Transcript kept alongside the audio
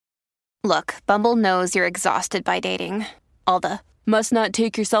Look, Bumble knows you're exhausted by dating. All the must not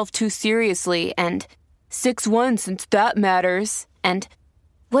take yourself too seriously and 6'1" since that matters. And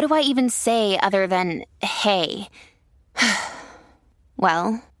what do I even say other than hey?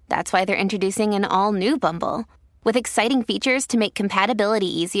 Well, that's why they're introducing an all-new Bumble with exciting features to make compatibility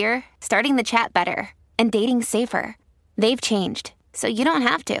easier, starting the chat better, and dating safer. They've changed, so you don't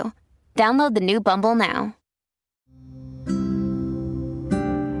have to. Download the new Bumble now.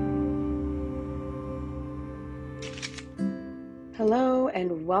 Hello,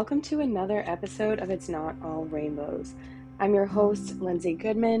 and welcome to another episode of It's Not All Rainbows. I'm your host, Lindsay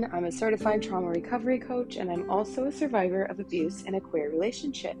Goodman. I'm a certified trauma recovery coach, and I'm also a survivor of abuse in a queer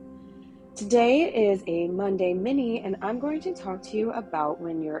relationship. Today is a Monday mini, and I'm going to talk to you about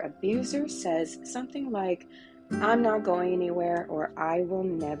when your abuser says something like, "I'm not going anywhere," or "I will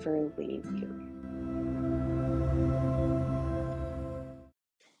never leave you."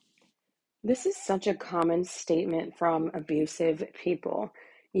 This is such a common statement from abusive people.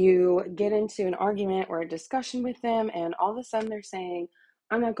 You get into an argument or a discussion with them, and all of a sudden they're saying,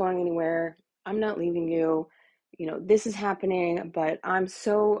 "I'm not going anywhere. I'm not leaving you. This is happening, but I'm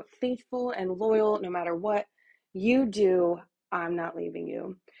so faithful and loyal no matter what you do. I'm not leaving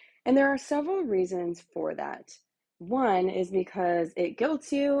you." And there are several reasons for that. One is because it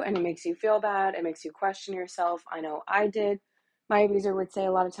guilts you and it makes you feel bad. It makes you question yourself. I know I did. My abuser would say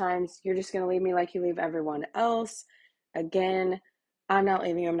a lot of times, "You're just going to leave me like you leave everyone else." Again, "I'm not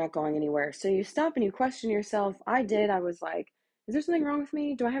leaving you. I'm not going anywhere." So you stop and you question yourself. I did. I was like, is there something wrong with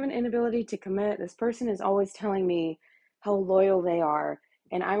me? Do I have an inability to commit? This person is always telling me how loyal they are,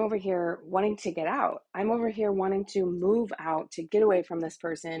 and I'm over here wanting to get out. I'm over here wanting to move out, to get away from this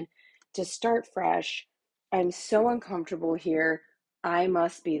person, to start fresh. I'm so uncomfortable here. I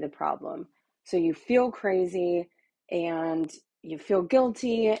must be the problem. So you feel crazy and you feel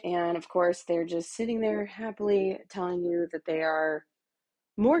guilty, and of course they're just sitting there happily telling you that they are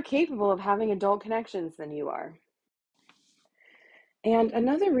more capable of having adult connections than you are. And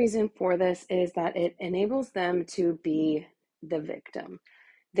another reason for this is that it enables them to be the victim.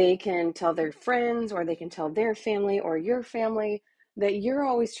 They can tell their friends, or they can tell their family or your family that you're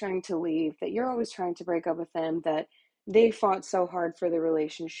always trying to leave, that you're always trying to break up with them, that they fought so hard for the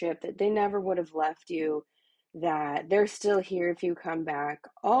relationship, that they never would have left you, that they're still here if you come back,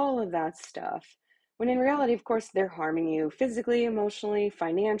 all of that stuff. When in reality, of course, they're harming you physically, emotionally,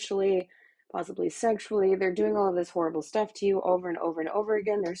 financially, possibly sexually. They're doing all of this horrible stuff to you over and over and over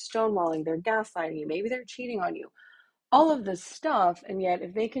again. They're stonewalling, they're gaslighting you, maybe they're cheating on you, all of this stuff. And yet,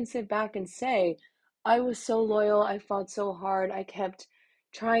 if they can sit back and say, "I was so loyal, I fought so hard, I kept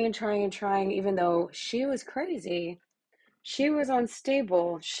trying and trying and trying, even though she was crazy, she was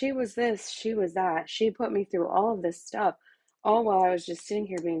unstable, she was this, she was that, she put me through all of this stuff, all while I was just sitting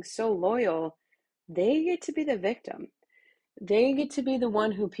here being so loyal," they get to be the victim. They get to be the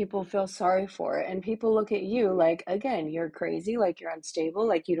one who people feel sorry for. And people look at you like, again, you're crazy, like you're unstable,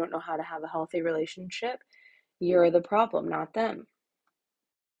 like you don't know how to have a healthy relationship. You're the problem, not them.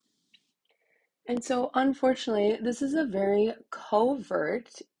 And so, unfortunately, this is a very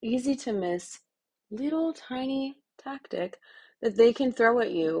covert, easy to miss, little tiny tactic that they can throw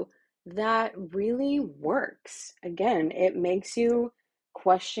at you that really works. Again, it makes you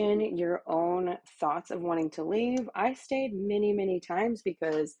question your own thoughts of wanting to leave. I stayed many, many times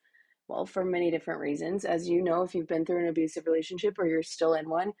because, well, for many different reasons. As you know, if you've been through an abusive relationship or you're still in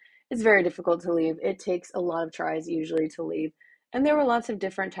one, it's very difficult to leave. It takes a lot of tries usually to leave, and there were lots of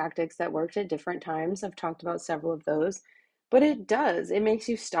different tactics that worked at different times. I've talked about several of those. But it does. It makes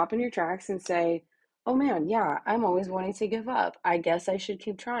you stop in your tracks and say, "Oh man, yeah, I'm always wanting to give up. I guess I should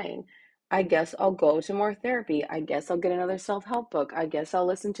keep trying. I guess I'll go to more therapy. I guess I'll get another self-help book. I guess I'll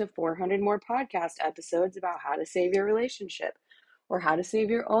listen to 400 more podcast episodes about how to save your relationship or how to save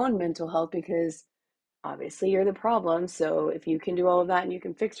your own mental health, because obviously you're the problem. So if you can do all of that and you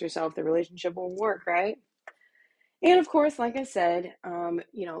can fix yourself, the relationship will work, right?" And of course, like I said,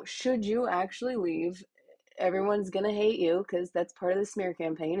 should you actually leave, everyone's going to hate you because that's part of the smear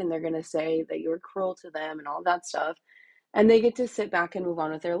campaign, and they're going to say that you're cruel to them and all that stuff. And they get to sit back and move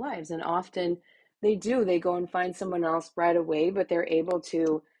on with their lives. And often they do, they go and find someone else right away, but they're able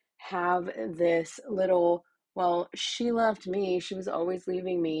to have this little, "Well, she left me, she was always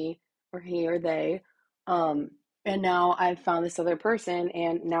leaving me," or he or they. Um, and now I've found this other person,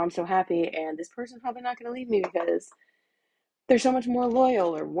 and now I'm so happy, and this person's probably not going to leave me because they're so much more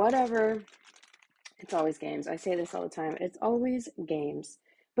loyal or whatever. It's always games. I say this all the time. It's always games.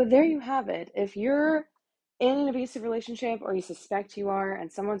 But there you have it. If you're in an abusive relationship, or you suspect you are,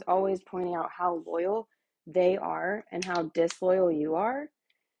 and someone's always pointing out how loyal they are and how disloyal you are,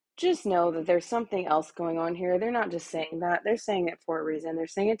 just know that there's something else going on here. They're not just saying that, they're saying it for a reason. They're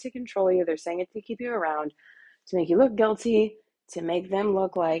saying it to control you, they're saying it to keep you around, to make you look guilty, to make them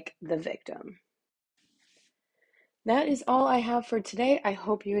look like the victim. That is all I have for today. I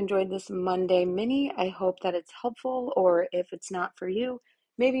hope you enjoyed this Monday mini. I hope that it's helpful, or if it's not for you,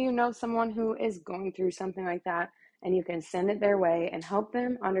 maybe you know someone who is going through something like that, and you can send it their way and help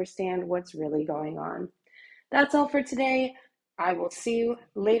them understand what's really going on. That's all for today. I will see you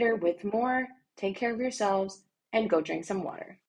later with more. Take care of yourselves and go drink some water.